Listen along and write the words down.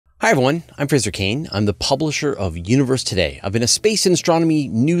Hi everyone, I'm Fraser Cain. I'm the publisher of Universe Today. I've been a space and astronomy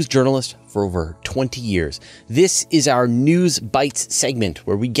news journalist for over 20 years. This is our News Bites segment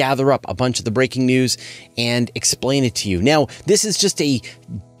where we gather up a bunch of the breaking news and explain it to you. Now, this is just a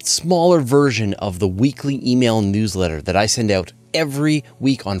smaller version of the weekly email newsletter that I send out every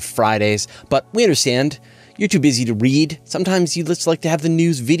week on Fridays, but we understand you're too busy to read. Sometimes you'd just like to have the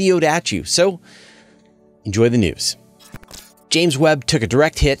news videoed at you, so enjoy the news. James Webb took a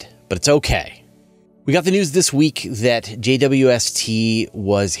direct hit, but it's okay. We got the news this week that JWST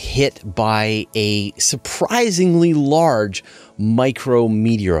was hit by a surprisingly large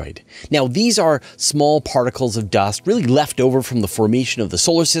micrometeoroid. Now, these are small particles of dust really left over from the formation of the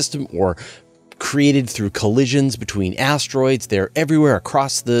solar system or created through collisions between asteroids. They're everywhere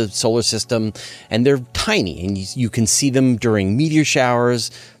across the solar system, and they're tiny, and you can see them during meteor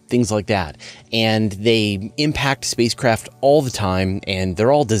showers, things like that. And they impact spacecraft all the time, and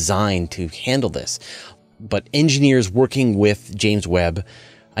they're all designed to handle this. But engineers working with James Webb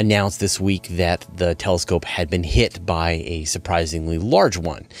announced this week that the telescope had been hit by a surprisingly large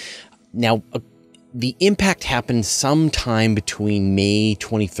one. Now, the impact happened sometime between May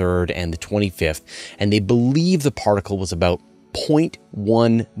 23rd and the 25th, and they believe the particle was about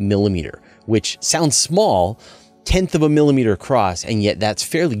 0.1 millimeter, which sounds small, tenth of a millimeter across, and yet that's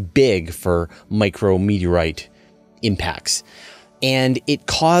fairly big for micrometeorite impacts. And it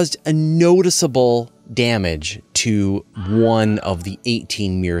caused a noticeable damage to one of the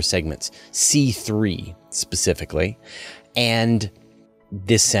 18 mirror segments, C3 specifically. And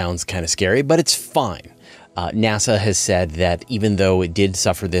this sounds kind of scary, but it's fine. NASA has said that even though it did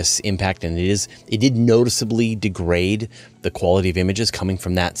suffer this impact and it did noticeably degrade the quality of images coming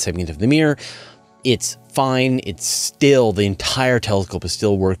from that segment of the mirror, it's fine. It's still, the entire telescope is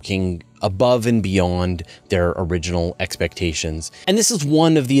still working above and beyond their original expectations. And this is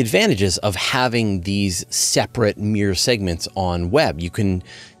one of the advantages of having these separate mirror segments on Webb. You can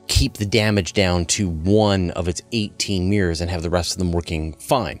keep the damage down to one of its 18 mirrors and have the rest of them working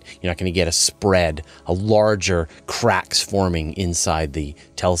fine. You're not going to get a spread, a larger cracks forming inside the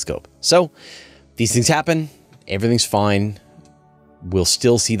telescope. So these things happen. Everything's fine. We'll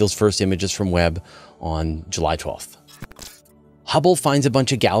still see those first images from Webb on July 12th. Hubble finds a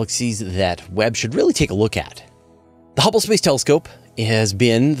bunch of galaxies that Webb should really take a look at. The Hubble Space Telescope has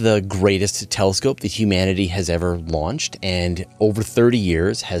been the greatest telescope that humanity has ever launched, and over 30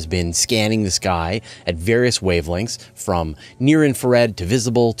 years has been scanning the sky at various wavelengths from near infrared to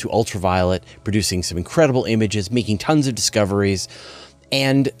visible to ultraviolet, producing some incredible images, making tons of discoveries.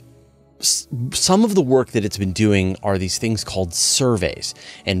 And some of the work that it's been doing are these things called surveys.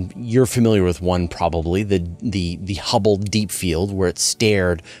 And you're familiar with one probably, the Hubble Deep Field, where it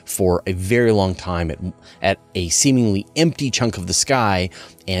stared for a very long time at a seemingly empty chunk of the sky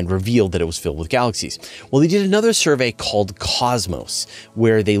and revealed that it was filled with galaxies. Well, they did another survey called Cosmos,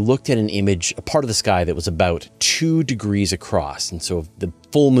 where they looked at an image, a part of the sky that was about 2 degrees across. And so the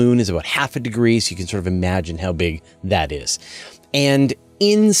full moon is about half a degree, so you can sort of imagine how big that is. And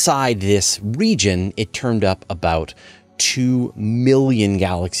inside this region, it turned up about 2 million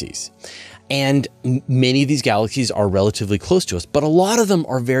galaxies. And many of these galaxies are relatively close to us, but a lot of them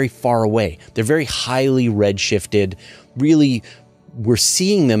are very far away. They're very highly redshifted. Really, we're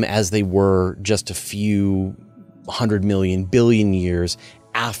seeing them as they were just a few 100 million, billion years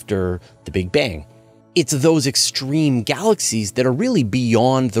after the Big Bang. It's those extreme galaxies that are really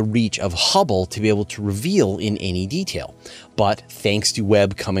beyond the reach of Hubble to be able to reveal in any detail. But thanks to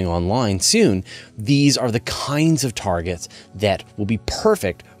Webb coming online soon, these are the kinds of targets that will be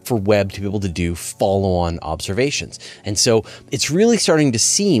perfect for Webb to be able to do follow-on observations. And so it's really starting to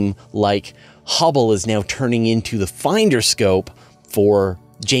seem like Hubble is now turning into the finder scope for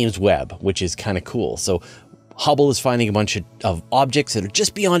James Webb, which is kind of cool. So Hubble is finding a bunch of objects that are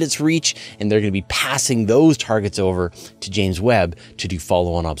just beyond its reach, and they're going to be passing those targets over to James Webb to do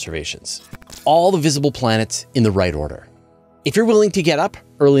follow-on observations. All the visible planets in the right order. If you're willing to get up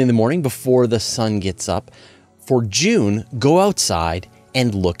early in the morning before the sun gets up, for June, go outside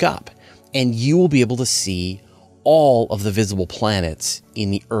and look up, and you will be able to see all of the visible planets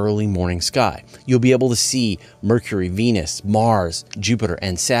in the early morning sky. You'll be able to see Mercury, Venus, Mars, Jupiter,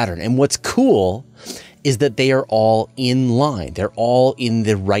 and Saturn. And what's cool is that they are all in line. They're all in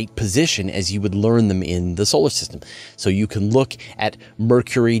the right position as you would learn them in the solar system. So you can look at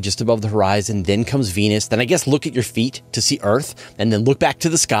Mercury just above the horizon, then comes Venus, then I guess look at your feet to see Earth, and then look back to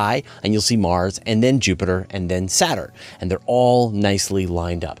the sky and you'll see Mars, and then Jupiter, and then Saturn. And they're all nicely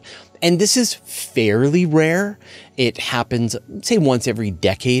lined up. And this is fairly rare. It happens, say, once every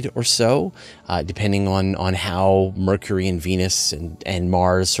decade or so, depending on how Mercury and Venus and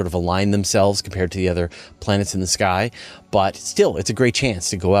Mars sort of align themselves compared to the other planets in the sky. But still, it's a great chance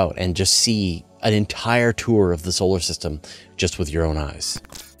to go out and just see an entire tour of the solar system just with your own eyes.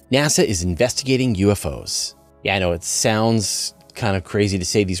 NASA is investigating UFOs. Yeah, I know it sounds kind of crazy to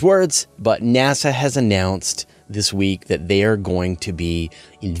say these words, but NASA has announced this week that they are going to be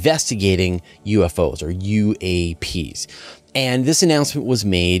investigating UFOs, or UAPs. And this announcement was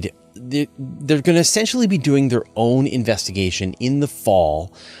made. They're going to essentially be doing their own investigation in the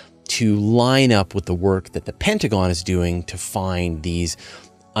fall to line up with the work that the Pentagon is doing to find these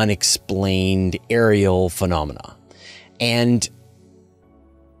unexplained aerial phenomena. And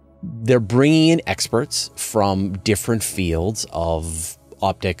they're bringing in experts from different fields of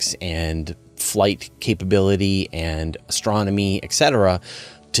optics and flight capability and astronomy, etc.,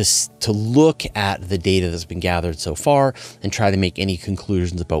 to look at the data that's been gathered so far and try to make any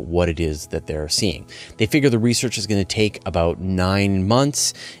conclusions about what it is that they're seeing. They figure the research is going to take about 9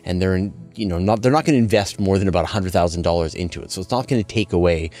 months, and they're not going to invest more than about $100,000 into it. So it's not going to take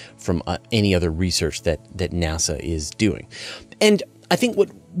away from any other research that NASA is doing. And I think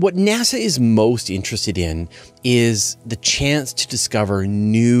what NASA is most interested in is the chance to discover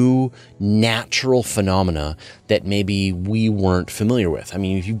new natural phenomena that maybe we weren't familiar with. I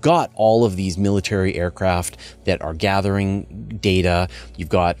mean, if you've got all of these military aircraft that are gathering data, you've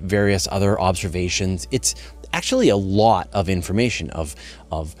got various other observations, it's actually a lot of information of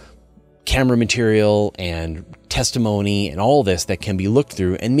camera material and testimony and all this that can be looked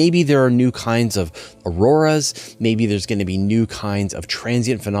through. And maybe there are new kinds of auroras. Maybe there's going to be new kinds of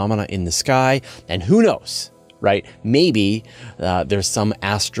transient phenomena in the sky. And who knows, right? Maybe there's some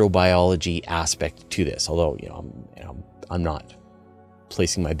astrobiology aspect to this. Although, I'm not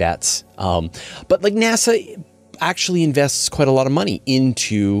placing my bets. But like NASA actually invests quite a lot of money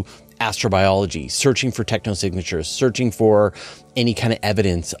into astrobiology, searching for technosignatures, searching for any kind of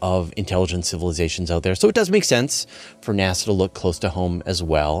evidence of intelligent civilizations out there. So it does make sense for NASA to look close to home as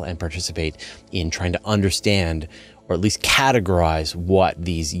well and participate in trying to understand, or at least categorize, what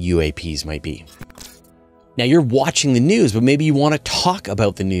these UAPs might be. Now, you're watching the news, but maybe you want to talk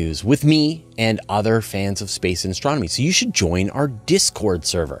about the news with me and other fans of space and astronomy. So you should join our Discord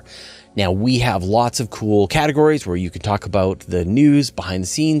server. Now, we have lots of cool categories where you can talk about the news behind the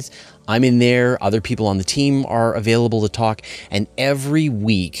scenes. I'm in there. Other people on the team are available to talk. And every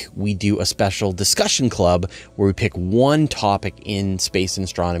week we do a special discussion club where we pick one topic in space and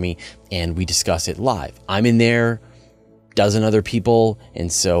astronomy and we discuss it live. I'm in there, dozen other people, and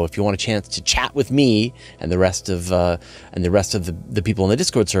so if you want a chance to chat with me and the rest of the people in the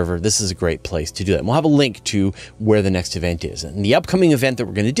Discord server, this is a great place to do that. And we'll have a link to where the next event is. And the upcoming event that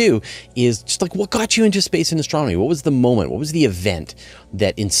we're going to do is just like, what got you into space and astronomy? What was the moment? What was the event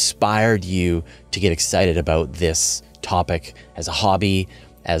that inspired you to get excited about this topic as a hobby,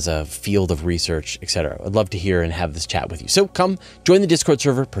 as a field of research, etc.? I'd love to hear and have this chat with you. So come join the Discord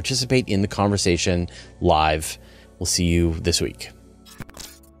server, participate in the conversation live. We'll see you this week.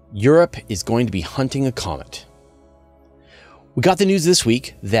 Europe is going to be hunting a comet. We got the news this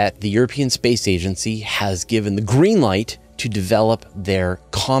week that the European Space Agency has given the green light to develop their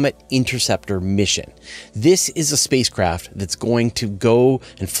Comet Interceptor mission. This is a spacecraft that's going to go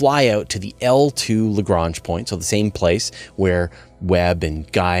and fly out to the L2 Lagrange point, so the same place where Webb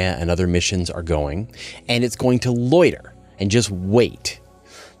and Gaia and other missions are going, and it's going to loiter and just wait.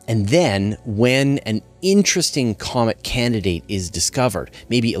 And then when an interesting comet candidate is discovered,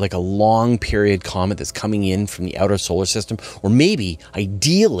 maybe like a long period comet that's coming in from the outer solar system, or maybe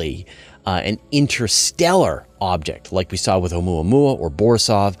ideally an interstellar object like we saw with Oumuamua or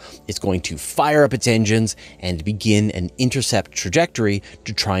Borisov, it's going to fire up its engines and begin an intercept trajectory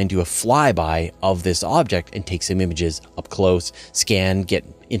to try and do a flyby of this object and take some images up close, scan, get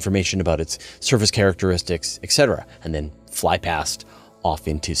information about its surface characteristics, etc., and then fly past off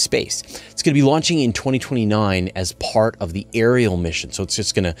into space. It's going to be launching in 2029 as part of the Ariel mission. So it's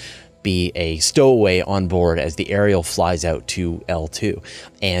just going to be a stowaway on board as the Ariel flies out to L2.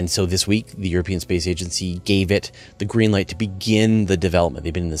 And so this week, the European Space Agency gave it the green light to begin the development.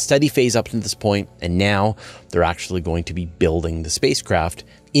 They've been in the study phase up to this point, and now they're actually going to be building the spacecraft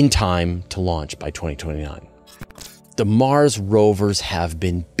in time to launch by 2029. The Mars rovers have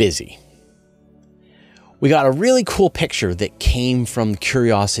been busy. We got a really cool picture that came from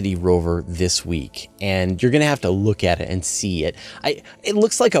Curiosity rover this week, and you're going to have to look at it and see it. It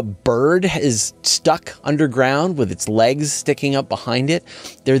looks like a bird is stuck underground with its legs sticking up behind it.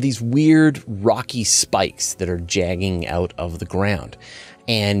 There are these weird rocky spikes that are jagging out of the ground.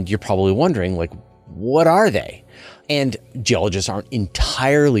 And you're probably wondering, like, what are they? And geologists aren't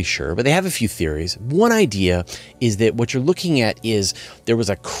entirely sure, but they have a few theories. One idea is that what you're looking at is there was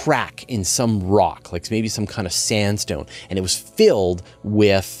a crack in some rock, like maybe some kind of sandstone, and it was filled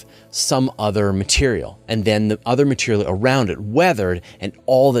with some other material. And then the other material around it weathered, and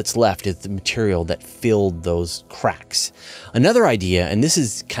all that's left is the material that filled those cracks. Another idea, and this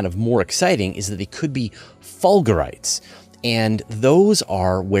is kind of more exciting, is that they could be fulgurites. And those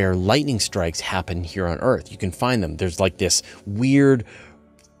are where lightning strikes happen here on Earth. You can find them. There's like this weird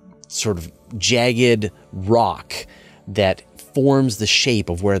sort of jagged rock that forms the shape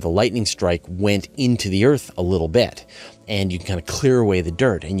of where the lightning strike went into the Earth a little bit. And you can kind of clear away the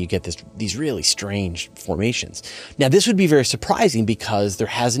dirt and you get these really strange formations. Now, this would be very surprising because there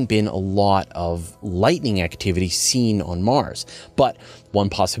hasn't been a lot of lightning activity seen on Mars. But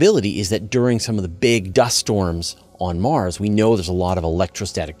one possibility is that during some of the big dust storms on Mars, we know there's a lot of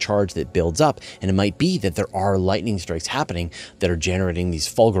electrostatic charge that builds up, and it might be that there are lightning strikes happening that are generating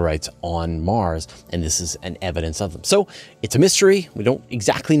these fulgurites on Mars, and this is an evidence of them. So it's a mystery. We don't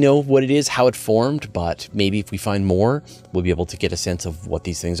exactly know what it is, how it formed, but maybe if we find more, we'll be able to get a sense of what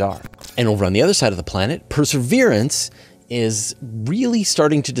these things are. And over on the other side of the planet, Perseverance is really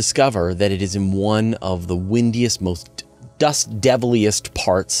starting to discover that it is in one of the windiest, most dust deviliest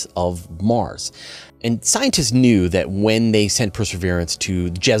parts of Mars. And scientists knew that when they sent Perseverance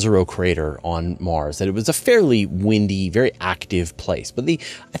to the Jezero crater on Mars, that it was a fairly windy, very active place. But they,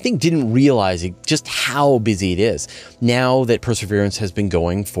 I think, didn't realize just how busy it is. Now that Perseverance has been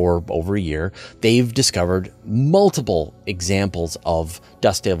going for over a year, they've discovered multiple examples of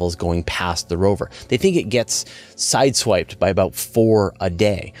dust devils going past the rover. They think it gets sideswiped by about 4 a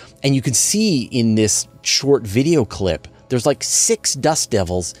day. And you can see in this short video clip, there's like 6 dust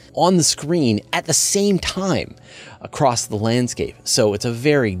devils on the screen at the same time across the landscape. So it's a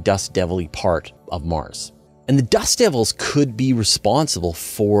very dust devil-y part of Mars. And the dust devils could be responsible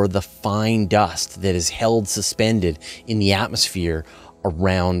for the fine dust that is held suspended in the atmosphere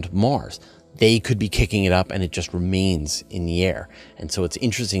around Mars. They could be kicking it up and it just remains in the air. And so it's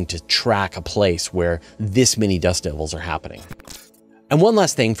interesting to track a place where this many dust devils are happening. And one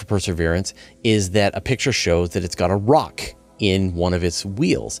last thing for Perseverance is that a picture shows that it's got a rock in one of its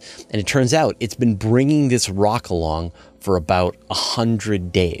wheels. And it turns out it's been bringing this rock along for about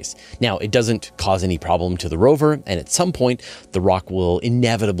 100 days. Now, it doesn't cause any problem to the rover, and at some point, the rock will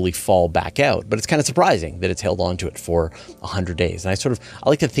inevitably fall back out. But it's kind of surprising that it's held onto it for 100 days. And I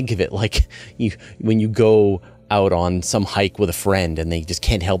like to think of it like when you go out on some hike with a friend and they just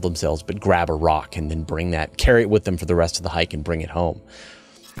can't help themselves but grab a rock and then carry it with them for the rest of the hike and bring it home.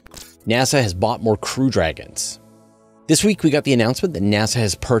 NASA has bought more Crew Dragons. This week, we got the announcement that NASA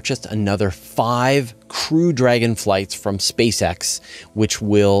has purchased another 5 Crew Dragon flights from SpaceX, which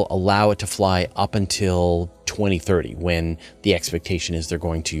will allow it to fly up until 2030, when the expectation is they're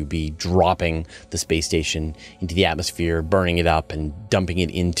going to be dropping the space station into the atmosphere, burning it up, and dumping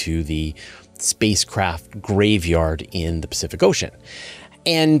it into the spacecraft graveyard in the Pacific Ocean.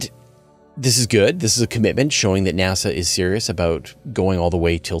 And this is good. This is a commitment showing that NASA is serious about going all the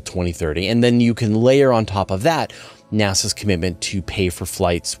way till 2030. And then you can layer on top of that NASA's commitment to pay for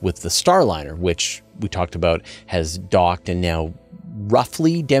flights with the Starliner, which we talked about has docked and now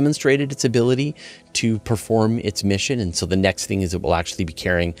roughly demonstrated its ability to perform its mission. And so the next thing is it will actually be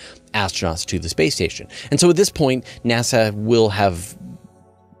carrying astronauts to the space station. And so at this point, NASA will have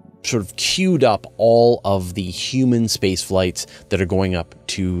sort of queued up all of the human space flights that are going up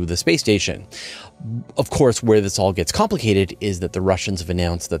to the space station. Of course, where this all gets complicated is that the Russians have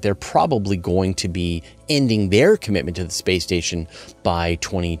announced that they're probably going to be ending their commitment to the space station by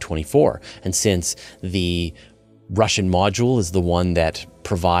 2024. And since the Russian module is the one that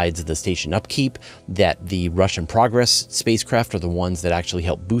provides the station upkeep, that the Russian Progress spacecraft are the ones that actually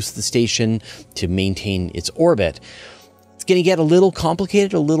help boost the station to maintain its orbit, it's going to get a little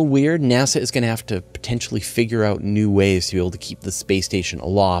complicated, a little weird. NASA is going to have to potentially figure out new ways to be able to keep the space station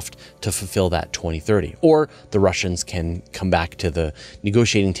aloft to fulfill that 2030. Or the Russians can come back to the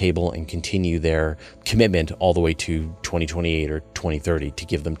negotiating table and continue their commitment all the way to 2028 or 2030 to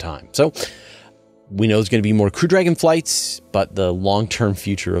give them time. So we know there's going to be more Crew Dragon flights, but the long-term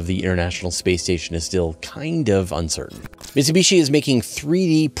future of the International Space Station is still kind of uncertain. Mitsubishi is making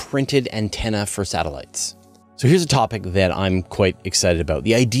 3D printed antenna for satellites. So here's a topic that I'm quite excited about.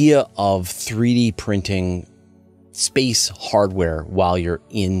 The idea of 3D printing space hardware while you're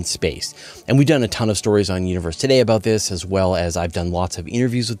in space. And we've done a ton of stories on Universe Today about this, as well as I've done lots of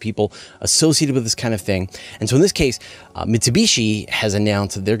interviews with people associated with this kind of thing. And so in this case, Mitsubishi has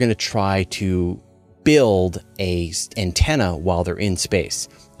announced that they're going to try to build a antenna while they're in space.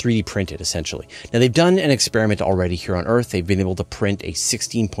 3D printed, essentially. Now, they've done an experiment already here on Earth. They've been able to print a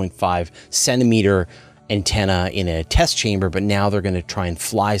 16.5 centimeter antenna in a test chamber, but now they're going to try and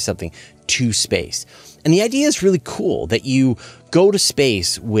fly something to space. And the idea is really cool that you go to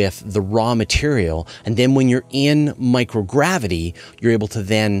space with the raw material, and then when you're in microgravity, you're able to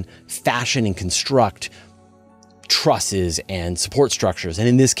then fashion and construct trusses and support structures, and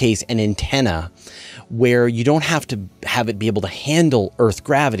in this case, an antenna, where you don't have to have it be able to handle Earth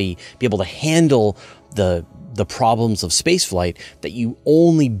gravity, be able to handle the problems of spaceflight, that you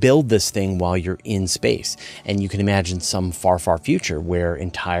only build this thing while you're in space. And you can imagine some far, far future where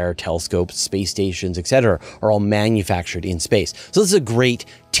entire telescopes, space stations, etc., are all manufactured in space. So this is a great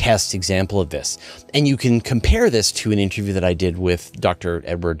test example of this. And you can compare this to an interview that I did with Dr.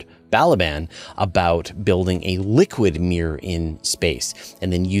 Edward Balaban about building a liquid mirror in space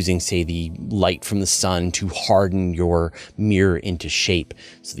and then using, say, the light from the sun to harden your mirror into shape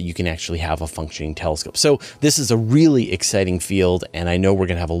so that you can actually have a functioning telescope. So this is a really exciting field, and I know we're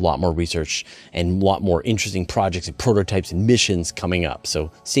going to have a lot more research and a lot more interesting projects and prototypes and missions coming up. So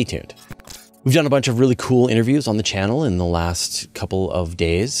stay tuned. We've done a bunch of really cool interviews on the channel in the last couple of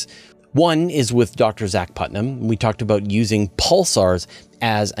days. One is with Dr. Zach Putnam. We talked about using pulsars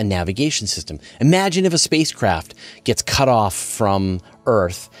as a navigation system. Imagine if a spacecraft gets cut off from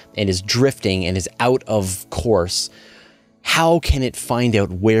Earth and is drifting and is out of course. How can it find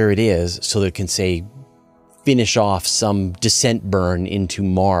out where it is so that it can, say, finish off some descent burn into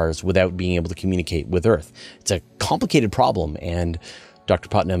Mars without being able to communicate with Earth? It's a complicated problem, and Dr.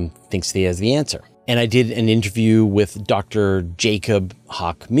 Putnam thinks he has the answer. And I did an interview with Dr. Jacob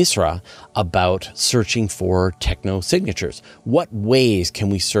Hawk Misra about searching for techno-signatures. What ways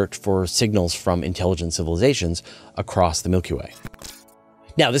can we search for signals from intelligent civilizations across the Milky Way?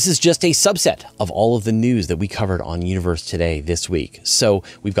 Now, this is just a subset of all of the news that we covered on Universe Today this week. So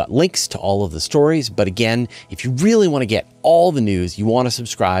we've got links to all of the stories. But again, if you really want to get all the news, you want to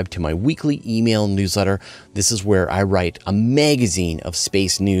subscribe to my weekly email newsletter. This is where I write a magazine of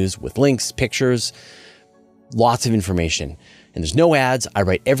space news with links, pictures, lots of information. And there's no ads. I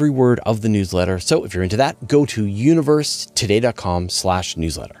write every word of the newsletter. So if you're into that, go to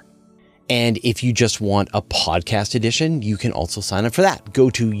universetoday.com/newsletter. And if you just want a podcast edition, you can also sign up for that. Go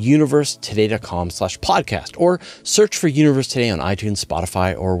to universetoday.com/podcast or search for Universe Today on iTunes,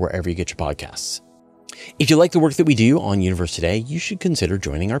 Spotify, or wherever you get your podcasts. If you like the work that we do on Universe Today, you should consider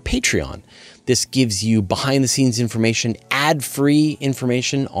joining our Patreon. This gives you behind-the-scenes information, ad-free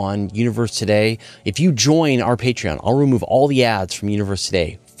information on Universe Today. If you join our Patreon, I'll remove all the ads from Universe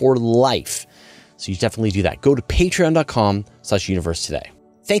Today for life. So you definitely do that. Go to patreon.com/Universe Today.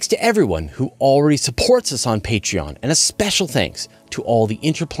 Thanks to everyone who already supports us on Patreon, and a special thanks to all the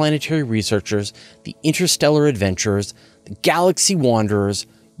interplanetary researchers, the interstellar adventurers, the galaxy wanderers.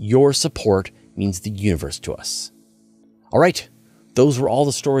 Your support means the universe to us. All right, those were all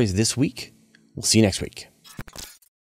the stories this week. We'll see you next week.